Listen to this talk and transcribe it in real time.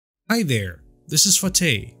Hi there, this is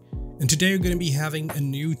Fateh, and today we're going to be having a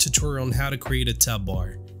new tutorial on how to create a tab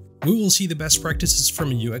bar. We will see the best practices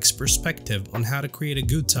from a UX perspective on how to create a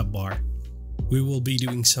good tab bar. We will be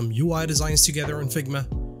doing some UI designs together on Figma,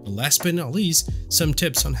 and last but not least, some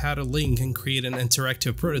tips on how to link and create an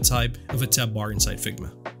interactive prototype of a tab bar inside Figma.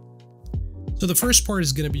 So the first part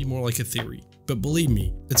is going to be more like a theory, but believe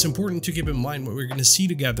me, it's important to keep in mind what we're going to see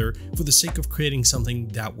together for the sake of creating something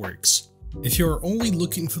that works. If you're only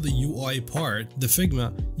looking for the UI part, the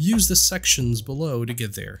Figma, use the sections below to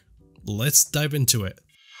get there. Let's dive into it.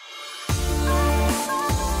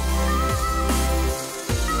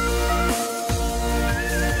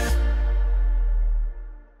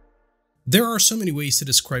 There are so many ways to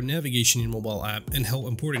describe navigation in a mobile app and how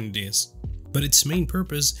important it is, but its main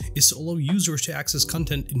purpose is to allow users to access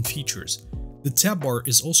content and features. The tab bar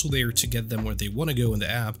is also there to get them where they want to go in the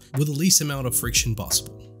app with the least amount of friction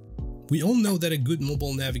possible. We all know that a good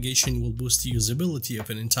mobile navigation will boost the usability of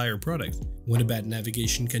an entire product, when a bad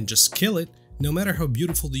navigation can just kill it, no matter how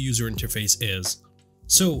beautiful the user interface is.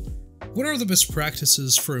 So, what are the best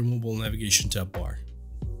practices for a mobile navigation tab bar?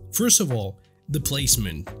 First of all, the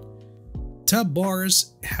placement. Tab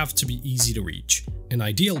bars have to be easy to reach. An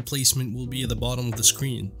ideal placement will be at the bottom of the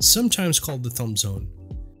screen, sometimes called the thumb zone.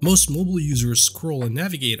 Most mobile users scroll and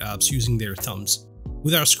navigate apps using their thumbs.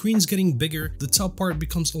 With our screens getting bigger, the top part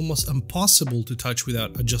becomes almost impossible to touch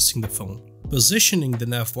without adjusting the phone. Positioning the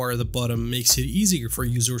nav bar at the bottom makes it easier for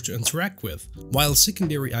users to interact with, while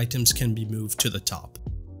secondary items can be moved to the top.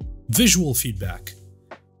 Visual feedback.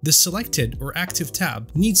 The selected or active tab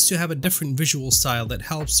needs to have a different visual style that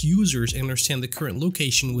helps users understand the current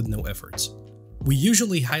location with no efforts. We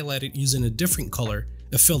usually highlight it using a different color,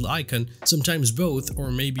 a filled icon, sometimes both, or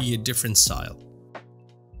maybe a different style.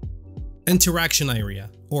 Interaction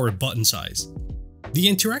area, or button size. The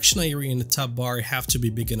interaction area in the tab bar have to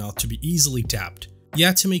be big enough to be easily tapped,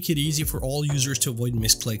 yet to make it easy for all users to avoid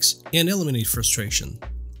misclicks and eliminate frustration.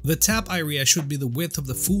 The tap area should be the width of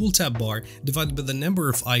the full tab bar divided by the number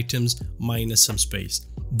of items minus some space.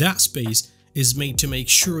 That space is made to make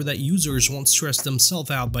sure that users won't stress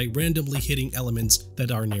themselves out by randomly hitting elements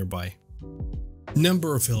that are nearby.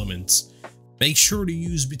 Number of elements. Make sure to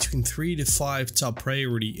use between 3 to 5 top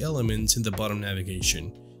priority elements in the bottom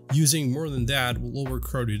navigation. Using more than that will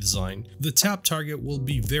overcrowd your design. The tab target will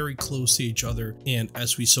be very close to each other, and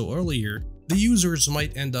as we saw earlier, the users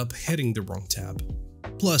might end up hitting the wrong tab.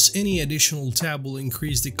 Plus, any additional tab will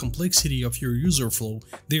increase the complexity of your user flow,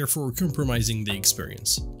 therefore compromising the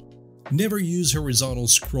experience. Never use horizontal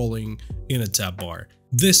scrolling in a tab bar.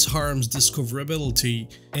 This harms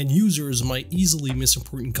discoverability, and users might easily miss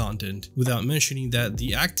important content, without mentioning that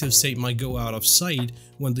the active state might go out of sight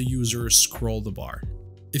when the users scroll the bar.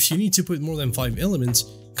 If you need to put more than 5 elements,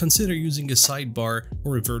 consider using a sidebar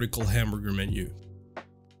or a vertical hamburger menu.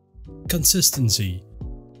 Consistency.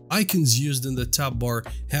 Icons used in the tab bar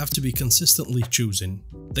have to be consistently chosen.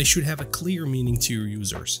 They should have a clear meaning to your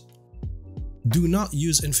users. Do not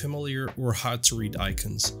use unfamiliar or hard to read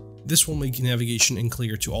icons. This will make navigation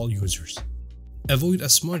unclear to all users. Avoid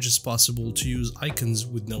as much as possible to use icons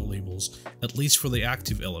with no labels, at least for the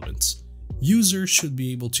active elements. Users should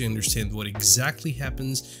be able to understand what exactly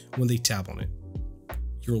happens when they tap on it.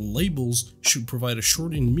 Your labels should provide a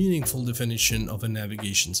short and meaningful definition of a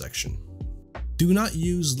navigation section. Do not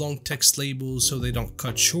use long text labels so they don't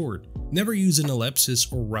cut short. Never use an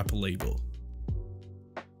ellipsis or wrap a label.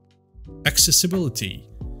 Accessibility.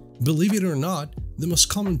 Believe it or not, the most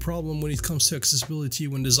common problem when it comes to accessibility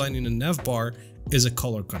when designing a nav bar is a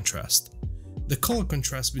color contrast. The color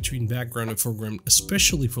contrast between background and foreground,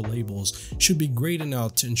 especially for labels, should be great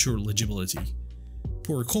enough to ensure legibility.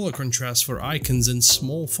 Poor color contrast for icons and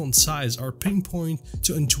small font size are pinpoint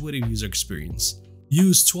to intuitive user experience.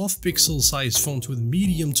 Use 12 pixel size font with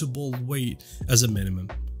medium to bold weight as a minimum.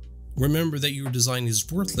 Remember that your design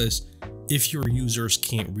is worthless if your users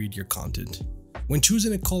can't read your content. When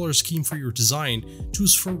choosing a color scheme for your design,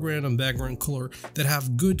 choose foreground and background color that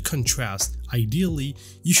have good contrast. Ideally,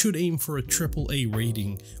 you should aim for a AAA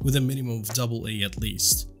rating with a minimum of AA at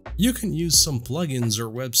least. You can use some plugins or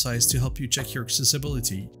websites to help you check your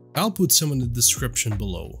accessibility. I'll put some in the description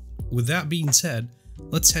below. With that being said,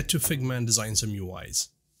 let's head to Figma and design some UIs.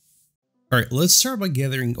 Alright, let's start by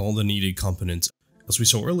gathering all the needed components. As we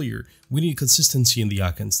saw earlier, we need consistency in the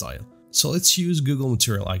icon style. So let's use Google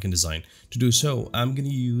Material Icon Design. To do so, I'm going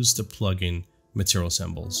to use the plugin Material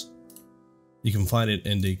Symbols. You can find it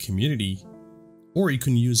in the community, or you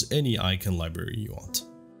can use any icon library you want.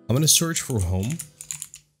 I'm going to search for home.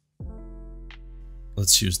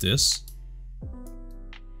 Let's use this.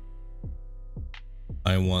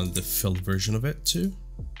 I want the filled version of it too.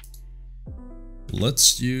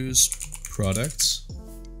 Let's use products.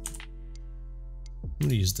 I'm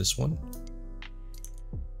gonna use this one,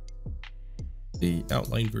 the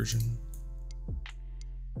outline version.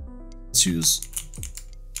 Let's use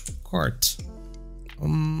cart.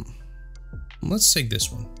 Let's take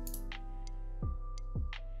this one,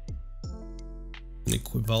 an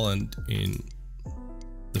equivalent in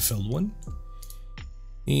the filled one,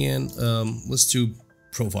 and let's do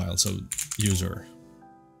profile. So user.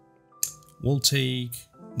 We'll take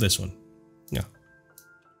this one. Yeah.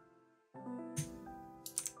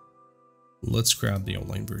 Let's grab the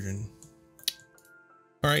outline version.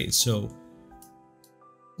 Alright, so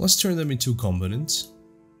let's turn them into components.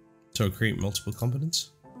 So create multiple components.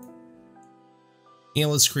 And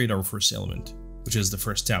let's create our first element, which is the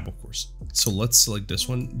first tab, of course. So let's select this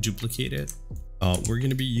one, duplicate it. We're going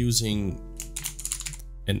to be using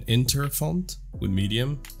an enter font with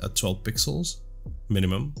medium at 12 pixels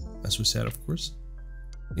minimum, as we said, of course.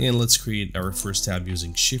 And let's create our first tab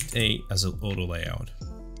using Shift A as an auto layout.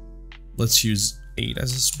 Let's use 8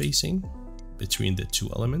 as a spacing between the two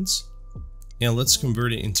elements, and let's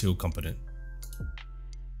convert it into a component.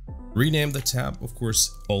 Rename the tab, of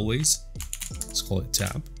course, always. Let's call it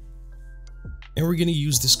tab. And we're going to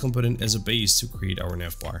use this component as a base to create our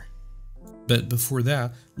navbar. But before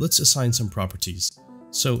that, let's assign some properties.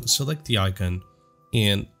 So select the icon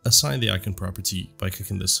and assign the icon property by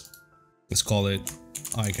clicking this. Let's call it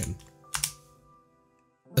icon.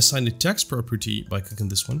 Assign the text property by clicking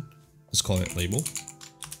this one. Let's call it label.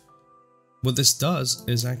 What this does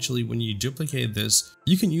is actually when you duplicate this,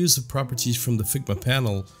 you can use the properties from the Figma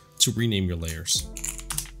panel to rename your layers.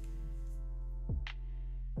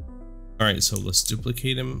 Alright, so let's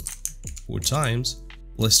duplicate them 4 times.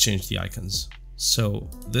 Let's change the icons. So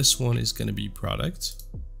this one is going to be product.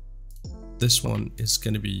 This one is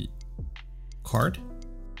going to be card.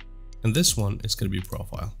 And this one is going to be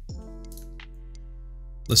profile.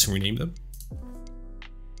 Let's rename them.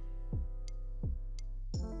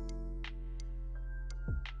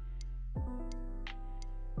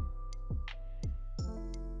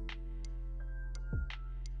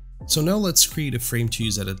 So now let's create a frame to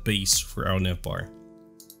use as a base for our navbar.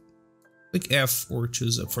 Click F or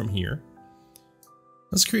choose it from here.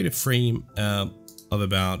 Let's create a frame of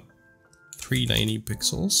about 390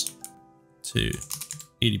 pixels to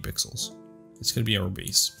 80 pixels. It's going to be our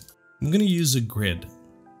base. I'm going to use a grid.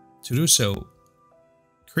 To do so,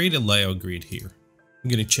 create a layout grid here. I'm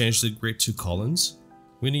going to change the grid to columns.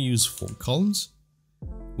 I'm going to use 4 columns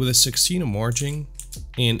with a 16 of margin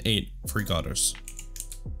and 8 for gutters.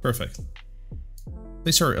 Perfect.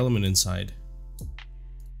 Place our element inside.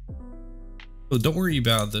 So don't worry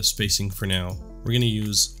about the spacing for now. We're going to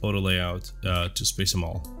use auto layout to space them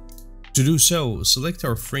all. To do so, select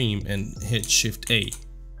our frame and hit Shift A.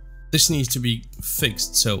 This needs to be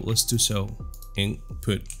fixed, so let's do so and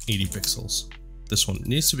put 80 pixels. This one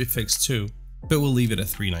needs to be fixed too, but we'll leave it at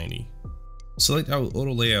 390. Select our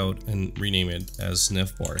auto layout and rename it as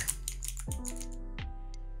navbar.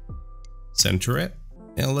 Center it,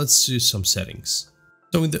 and let's do some settings.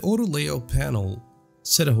 So in the auto layout panel,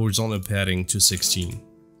 set a horizontal padding to 16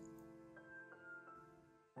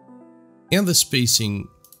 and the spacing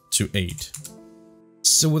to 8.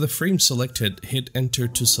 So with the frame selected, hit enter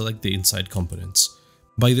to select the inside components.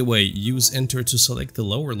 By the way, use enter to select the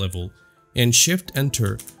lower level and shift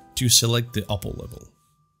enter to select the upper level.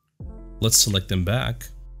 Let's select them back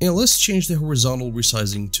and let's change the horizontal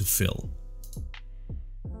resizing to fill.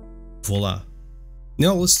 Voila.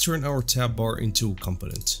 Now let's turn our tab bar into a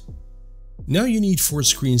component. Now you need 4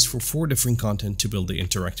 screens for 4 different content to build the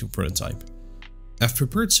interactive prototype. I've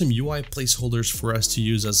prepared some UI placeholders for us to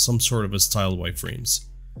use as some sort of a style wireframes.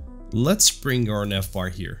 Let's bring our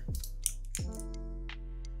navbar here.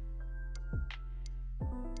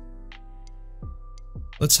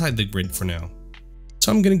 Let's hide the grid for now.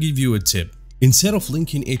 So I'm gonna give you a tip. Instead of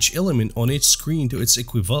linking each element on each screen to its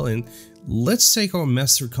equivalent, let's take our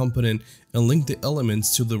master component and link the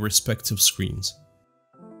elements to the respective screens.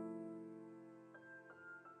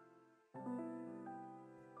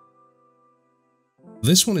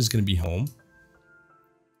 This one is going to be home.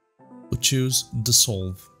 We'll choose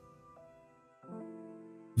dissolve.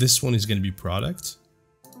 This one is going to be product.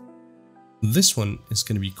 This one is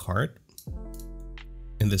going to be cart.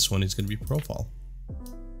 And this one is going to be profile.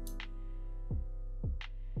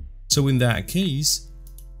 So in that case,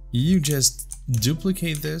 you just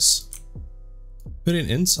duplicate this, put it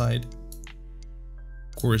inside,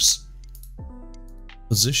 of course,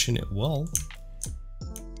 position it well,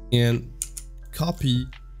 and copy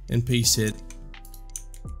and paste it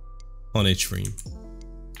on each frame.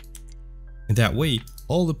 And that way,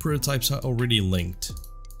 all the prototypes are already linked.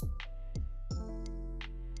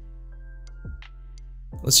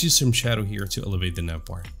 Let's use some shadow here to elevate the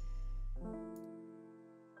navbar.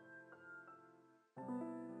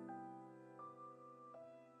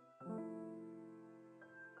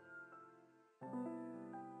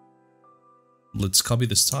 Let's copy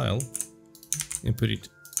the style and put it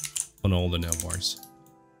on all the navbars.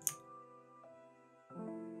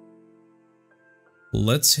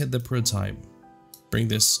 Let's hit the prototype, bring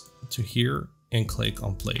this to here and click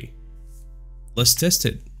on play. Let's test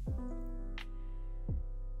it.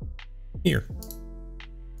 Here.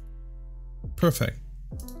 Perfect.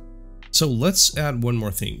 So let's add one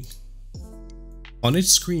more thing. On each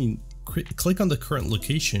screen, click on the current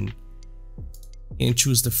location and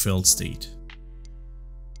choose the field state.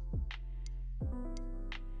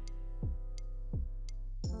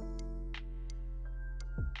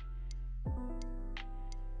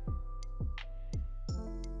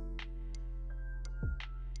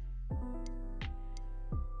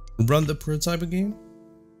 Run the prototype again.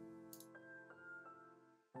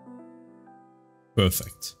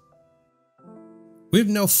 Perfect. We've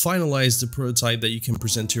now finalized the prototype that you can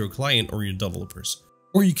present to your client or your developers,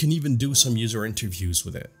 or you can even do some user interviews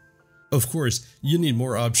with it. Of course, you need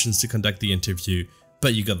more options to conduct the interview,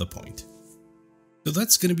 but you got the point. So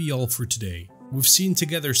that's gonna be all for today. We've seen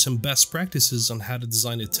together some best practices on how to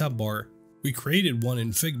design a tab bar, we created one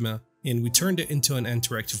in Figma, and we turned it into an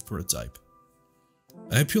interactive prototype.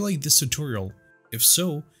 I hope you liked this tutorial. If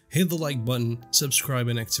so, hit the like button, subscribe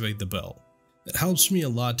and activate the bell. It helps me a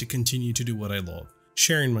lot to continue to do what I love,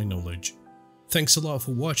 sharing my knowledge. Thanks a lot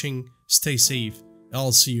for watching, stay safe,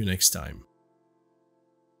 I'll see you next time.